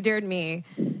then she dared me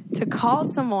to call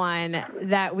someone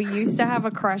that we used to have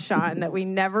a crush on that we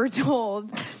never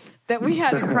told that we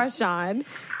had a crush on.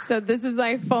 So this is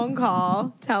my phone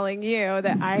call telling you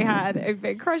that I had a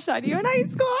big crush on you in high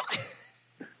school.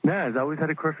 Naz, I always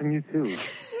had a crush on you, too. No, you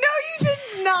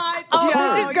did not. Oh,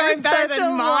 Joe. this is going You're better such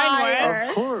than a mine liar.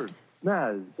 Of course.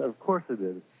 Naz, of course I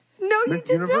did. No, you Miss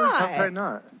did Universe, not. how could I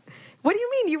not? What do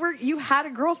you mean? You had a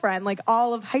girlfriend like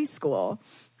all of high school?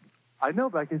 I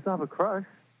know, but I can still have a crush.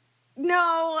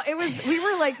 No, we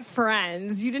were like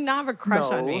friends. You did not have a crush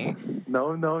on me.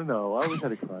 No. I always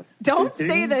had a crush. Don't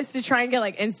say this to try and get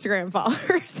like Instagram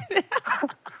followers.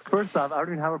 First off, I don't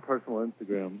even have a personal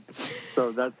Instagram,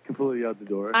 so that's completely out the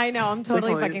door. I know, I'm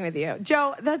totally Secondly- fucking with you.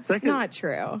 Joe, that's not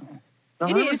true.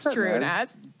 It is 100%, true, Naz.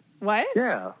 Naz. What?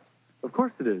 Yeah, of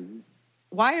course it is.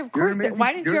 Why, of course,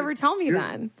 why didn't you ever tell me you're-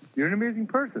 then? You're an amazing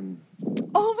person.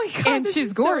 Oh my God. And this she's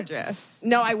is so- gorgeous.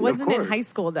 No, I wasn't in course. high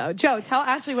school though. Joe, tell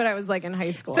Ashley what I was like in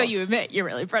high school. So you admit you're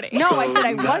really pretty. No, I said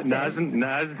I Na- wasn't.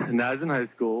 Naz in high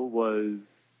school was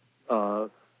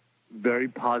very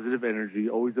positive energy,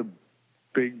 always a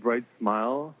big bright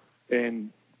smile,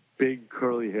 and big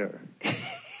curly hair.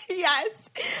 Yes.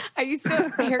 I used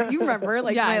to you remember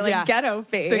like Yeah, my yeah. ghetto The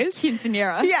phase.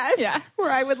 quinceanera. Yes. Yeah.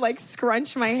 Where I would like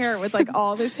scrunch my hair with like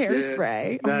all this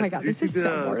hairspray. Oh Naz, my God, did you this is see so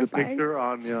the mortifying. picture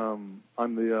on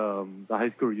the high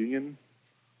school reunion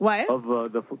What? of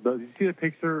did you see the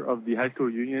picture of the high school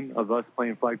reunion of us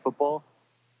playing flag football?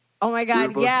 Oh my We were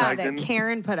God, both yeah, tagged that in.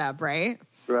 Karen put up, right?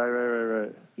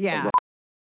 Right. Yeah.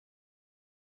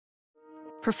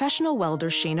 Professional welder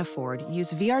Shayna Ford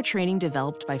used VR training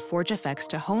developed by ForgeFX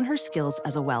to hone her skills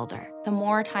as a welder. The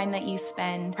more time that you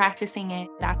spend practicing it,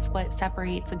 that's what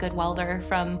separates a good welder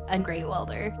from a great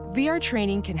welder. VR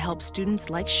training can help students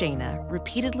like Shayna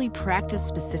repeatedly practice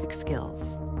specific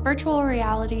skills. Virtual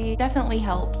reality definitely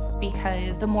helps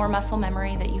because the more muscle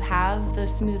memory that you have, the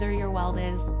smoother your weld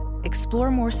is. Explore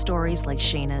more stories like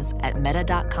Shayna's at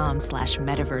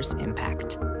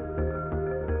meta.com/metaverseimpact.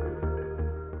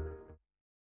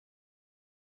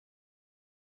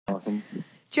 Awesome.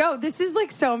 Joe, this is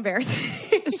like so embarrassing.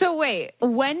 So wait,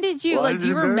 when did you Why do is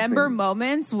you it remember embarrassing?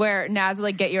 moments where Naz would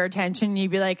like get your attention and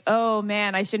you'd be like, oh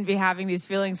man, I shouldn't be having these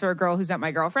feelings for a girl who's not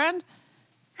my girlfriend?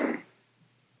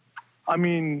 I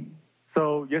mean,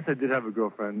 so yes, I did have a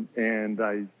girlfriend, and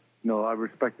I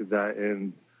respected that,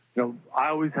 and I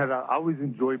always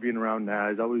enjoyed being around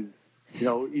Naz. I always,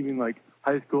 even like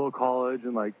high school, college,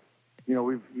 and like,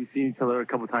 we've seen each other a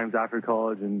couple times after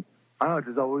college, and I don't know,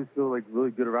 just always feel like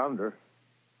really good around her.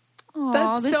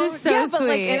 Oh, this is so yeah, sweet. but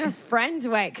like in a friend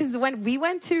way. Because when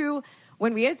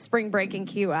we had spring break in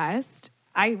Key West,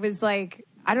 I was like,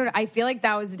 I feel like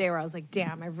that was the day where I was like,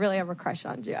 damn, I really have a crush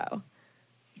on Joe.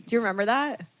 Do you remember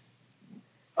that?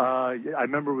 Yeah, I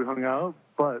remember we hung out,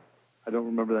 but I don't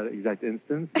remember that exact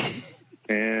instance.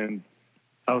 And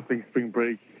I don't think spring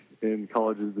break in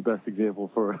college is the best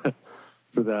example for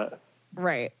that.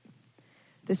 Right.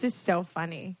 This is so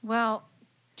funny. Well,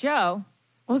 Joe,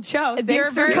 Joe, you're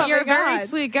a very on.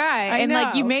 sweet guy, I and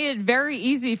like you know. made it very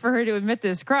easy for her to admit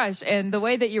this crush, and the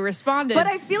way that you responded. But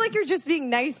I feel like you're just being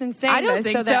nice and saying I don't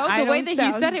this think so. that I The way don't that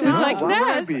he sound said it was dumb. like, why would I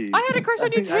Naz, be? I had a crush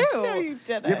on you too. No, you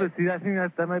didn't. Yeah, but see, I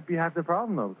think that might be half the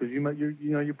problem though, because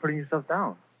you're putting yourself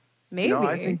down. Maybe.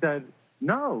 I think that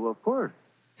no, of course.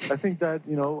 I think that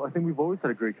I think we've always had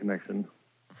a great connection.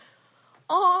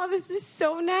 Oh, this is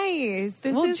so nice.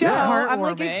 This well, is Joe, I'm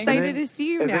like heartwarming. excited to see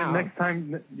you And now. then next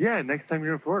time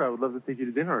you're in Florida, I would love to take you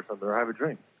to dinner or something, or have a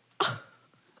drink.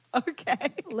 Okay.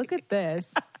 Look at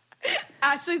this.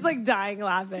 Ashley's like dying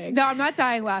laughing. No, I'm not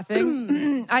dying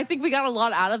laughing. I think we got a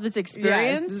lot out of this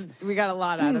experience. Yes, we got a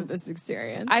lot out of this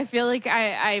experience. I feel like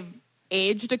I've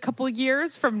aged a couple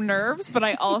years from nerves, but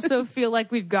I also feel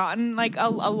like we've gotten like a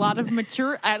lot of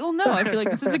mature. I don't know. I feel like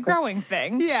this is a growing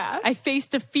thing. Yeah. I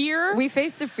faced a fear. We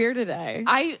faced a fear today.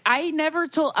 I never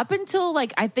told, up until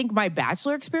like, I think my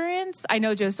Bachelor experience, I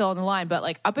know Joe's still on the line, but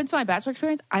like up until my Bachelor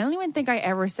experience, I don't even think I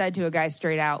ever said to a guy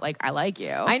straight out, like, I like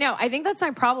you. I know. I think that's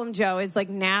my problem, Joe, is like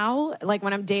now, like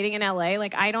when I'm dating in LA,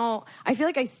 like I feel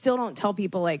like I still don't tell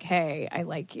people like, hey, I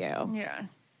like you. Yeah.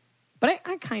 But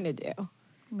I kind of do.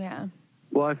 Yeah.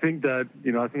 Well, I think that,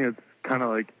 I think it's kind of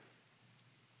like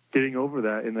getting over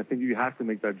that. And I think you have to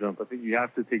make that jump. I think you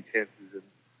have to take chances.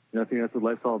 And I think that's what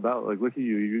life's all about. Like, look at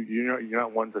you. You're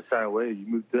not one to shy away. You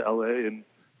moved to LA and,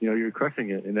 you're crushing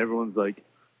it. And everyone's like,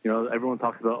 everyone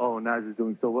talks about, oh, Naz is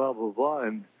doing so well, blah, blah, blah.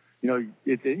 And,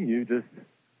 it's in you. Just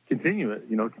continue it.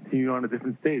 Continue on a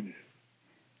different stage.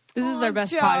 This is our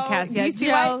best Joe. podcast yet.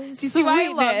 Do you see why I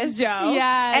love Joe?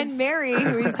 Yes. And Mary,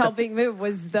 who he's helping move,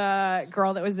 was the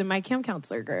girl that was in my camp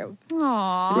counselor group.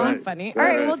 Aww. Isn't that funny? All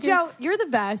right, well, Joe, you're the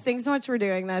best. Thanks so much for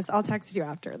doing this. I'll text you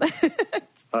after this.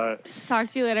 All right. Talk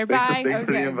to you later. Thanks Bye.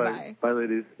 for the invite. Bye,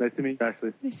 ladies. Nice to meet you,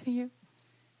 Ashley. Nice to meet you.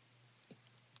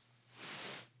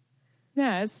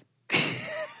 Yes.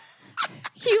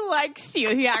 He likes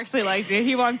you. He actually likes you.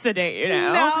 He wants to date you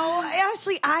now. No,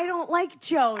 Ashley, I don't like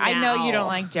Joe now. I know you don't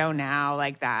like Joe now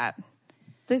like that.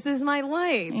 This is my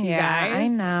life, you guys. I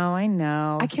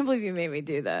know. I can't believe you made me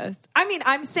do this. I mean,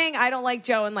 I'm saying I don't like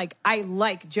Joe, and like I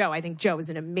like Joe. I think Joe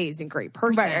is an amazing, great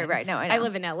person. Right. No, I know. I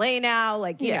live in LA now.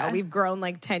 Like, you know, we've grown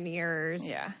like 10 years.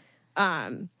 Yeah.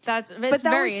 But that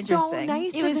very was interesting. So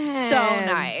nice it was of him. so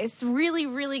nice. Really,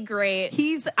 really great.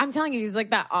 I'm telling you, he's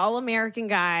like that all-American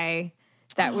guy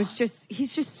that was he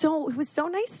was so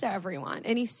nice to everyone.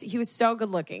 And he was so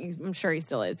good looking. I'm sure he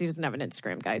still is. He doesn't have an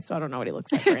Instagram, guys, so I don't know what he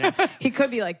looks like right now. He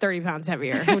could be like 30 pounds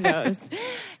heavier. Who knows?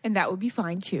 And that would be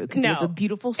fine too, because he has a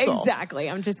beautiful soul. Exactly.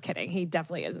 I'm just kidding. He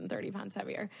definitely isn't 30 pounds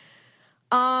heavier.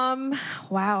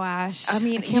 Wow, Ash. I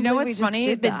mean, you know what's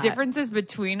funny? The differences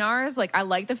between ours, like, I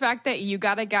like the fact that you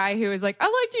got a guy who was like, I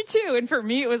liked you too. And for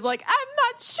me, it was like, I'm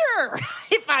not sure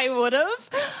if I would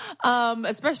have,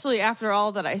 especially after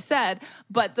all that I said.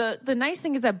 But the nice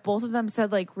thing is that both of them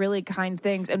said like really kind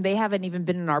things, and they haven't even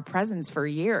been in our presence for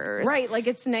years. Right. Like,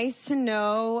 it's nice to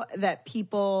know that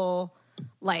people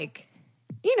like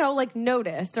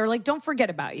notice or like don't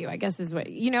forget about you, I guess is what,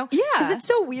 Yeah. Because it's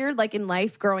so weird, like in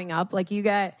life growing up, like you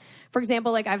get, for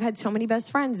example, like I've had so many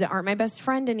best friends that aren't my best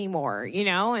friend anymore,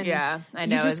 And yeah, I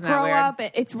know. You just grow up.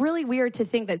 It's really weird to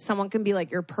think that someone can be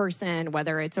like your person,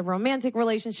 whether it's a romantic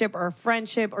relationship or a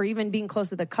friendship or even being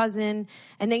close with a cousin,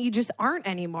 and then you just aren't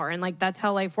anymore. And like, that's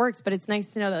how life works. But it's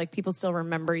nice to know that like people still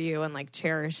remember you and like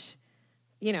cherish,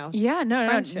 Yeah,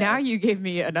 no. Now you gave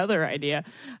me another idea.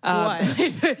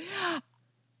 What?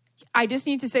 I just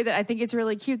need to say that I think it's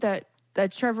really cute that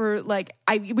Trevor, like,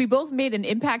 we both made an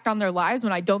impact on their lives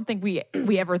when I don't think we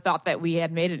ever thought that we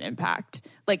had made an impact.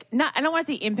 Like, I don't want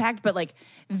to say impact, but like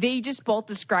they just both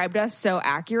described us so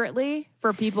accurately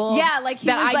for people. Yeah, like he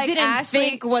that was I like, didn't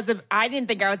Ashley, think I didn't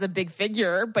think I was a big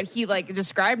figure, but he like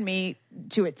described me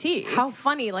to a T. How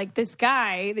funny! Like this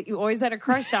guy that you always had a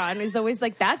crush on is always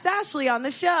like, "That's Ashley on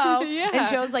the show," and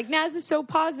Joe's like, "Naz is so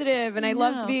positive, and I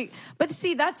love to be." But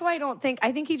see, that's why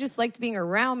I think he just liked being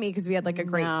around me because we had like a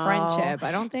great friendship.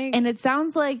 I don't think. And it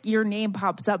sounds like your name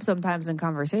pops up sometimes in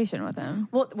conversation with him.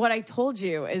 Well, what I told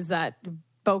you is that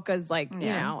Boca's like,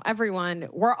 everyone,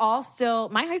 we're all still,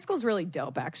 my high school's really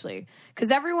dope actually. Because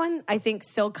everyone, I think,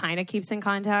 still kind of keeps in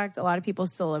contact. A lot of people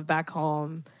still live back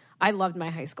home. I loved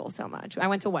my high school so much. I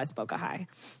went to West Boca High.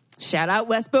 Shout out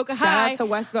West Boca High. Shout out to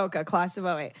West Boca, class of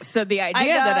 08. So the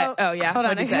idea hold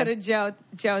on, I go to Joe.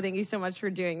 Joe, thank you so much for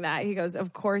doing that. He goes,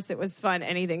 of course it was fun.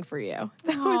 Anything for you.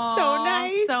 That was so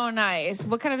nice. So nice.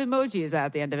 What kind of emoji is that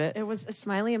at the end of it? It was a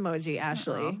smiley emoji,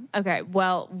 Ashley. Okay,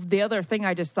 well, the other thing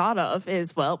I just thought of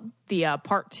is, the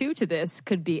part 2 to this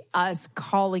could be us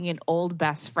calling an old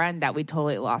best friend that we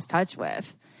totally lost touch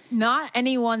with. Not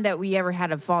anyone that we ever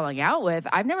had a falling out with.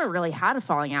 I've never really had a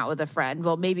falling out with a friend.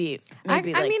 Well, maybe. I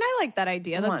mean, I like that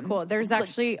idea. That's cool. There's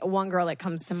actually one girl that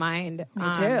comes to mind.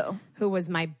 Me too. Who was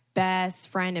my best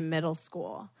friend in middle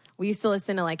school. We used to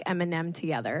listen to like Eminem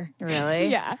together. Really?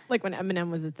 Yeah. Like when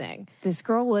Eminem was a thing. This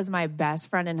girl was my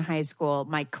best friend in high school,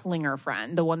 my clinger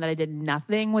friend, the one that I did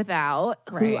nothing without,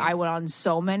 who I went on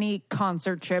so many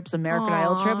concert trips, American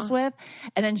Idol trips with.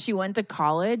 And then she went to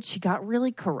college. She got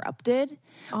really corrupted.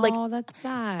 Oh, that's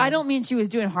sad. I don't mean she was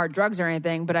doing hard drugs or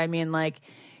anything, but I mean like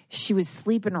she was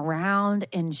sleeping around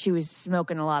and she was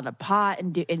smoking a lot of pot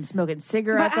and smoking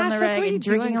cigarettes on the reg and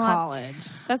drinking a lot. College.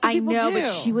 That's what people do. But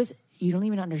she was. You don't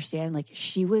even understand. Like,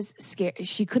 she was scared.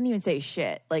 She couldn't even say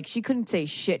shit. Like, she couldn't say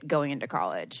shit going into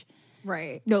college.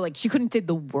 Right. No, like she couldn't say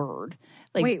the word.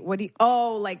 Like, wait, what do you?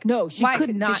 Oh, like no, she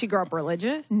could not. Did she grow up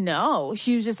religious? No,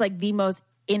 she was just like the most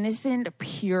innocent,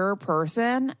 pure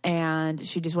person, and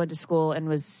she just went to school and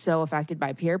was so affected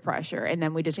by peer pressure, and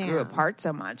then we just grew apart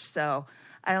so much. So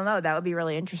I don't know. That would be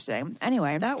really interesting.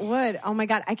 Anyway, that would. Oh my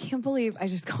God, I can't believe I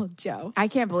just called Joe. I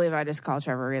can't believe I just called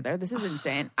Trevor either. This is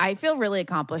insane. I feel really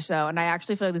accomplished though, and I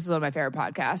actually feel like this is one of my favorite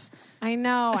podcasts. I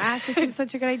know, Ash. This is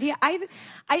such a good idea. I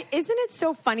isn't it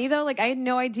so funny though? Like I had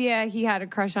no idea he had a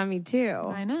crush on me too.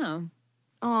 I know.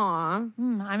 Aw.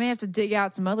 I may have to dig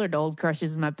out some other old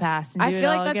crushes in my past. And I do feel it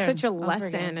like all that's again. such a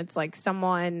lesson. It's like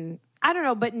someone, I don't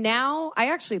know, but now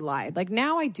I actually lied. Like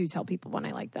now I do tell people when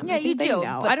I like them. Yeah, you do.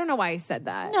 Know. I don't know why I said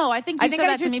that. No, I think you said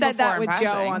that to me just said that with passing.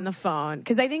 Joe on the phone.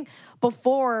 Because I think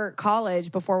before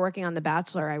college, before working on The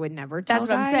Bachelor, I would never tell That's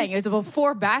what guys. I'm saying. It was a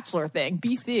before Bachelor thing.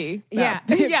 BC. Yeah.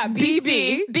 Yeah.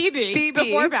 BB. BB.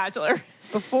 Before Bachelor.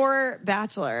 Before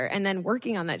Bachelor, and then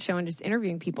working on that show and just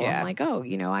interviewing people. I'm like, oh,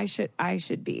 you know, I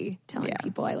should be telling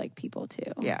people I like people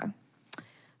too. Yeah.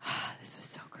 This was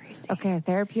so crazy. Okay,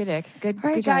 therapeutic. Good. All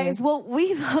right, good guys. job. Well,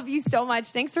 we love you so much.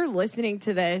 Thanks for listening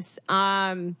to this.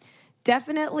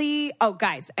 Definitely. Oh,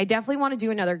 guys, I definitely want to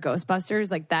do another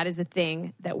Ghostbusters. Like that is a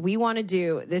thing that we want to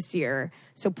do this year.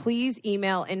 So please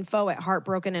email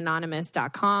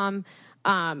info@heartbrokenanonymous.com.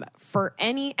 For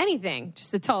anything, just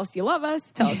to tell us you love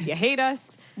us, tell us you hate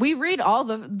us. We read all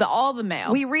the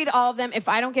mail. We read all of them. If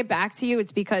I don't get back to you,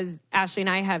 it's because Ashley and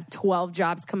I have 12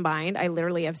 jobs combined. I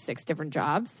literally have 6 different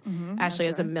jobs. Ashley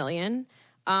has 1 million.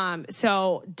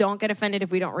 So don't get offended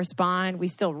if we don't respond. We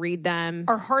still read them.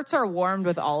 Our hearts are warmed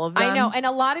with all of them. I know. And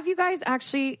a lot of you guys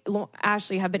actually,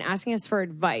 Ashley, have been asking us for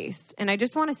advice. And I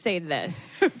just want to say this.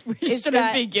 We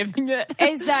shouldn't be giving it.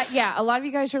 Is that, yeah, a lot of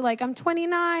you guys are like, I'm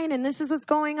 29 and this is what's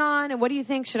going on. And what do you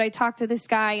think? Should I talk to this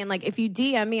guy? And like, if you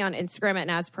DM me on Instagram at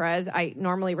Naz Perez, I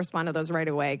normally respond to those right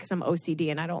away because I'm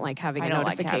OCD and I don't like having a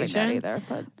notification. Like having that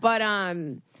either,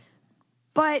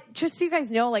 But just so you guys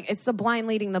know, like, it's the blind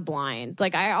leading the blind.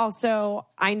 Like,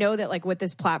 I know that, like, with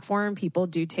this platform, people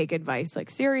do take advice, like,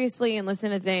 seriously and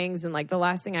listen to things. And, like, the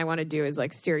last thing I want to do is,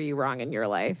 like, steer you wrong in your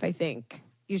life. I think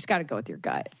you just got to go with your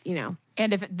gut, you know?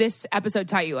 And if this episode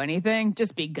taught you anything,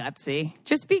 just be gutsy.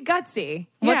 Just be gutsy.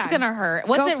 What's going to hurt?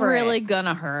 What's it really going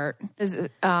to hurt? This is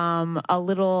a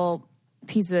little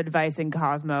piece of advice in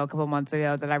Cosmo a couple months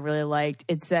ago that I really liked.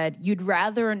 It said, you'd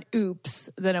rather an oops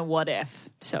than a what if.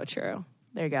 So true.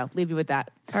 There you go. Leave you with that.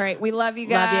 All right. We love you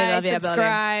guys. Love you.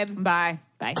 Subscribe. Bye.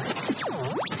 Bye.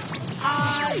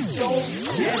 I don't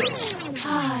get it.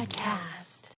 Podcast.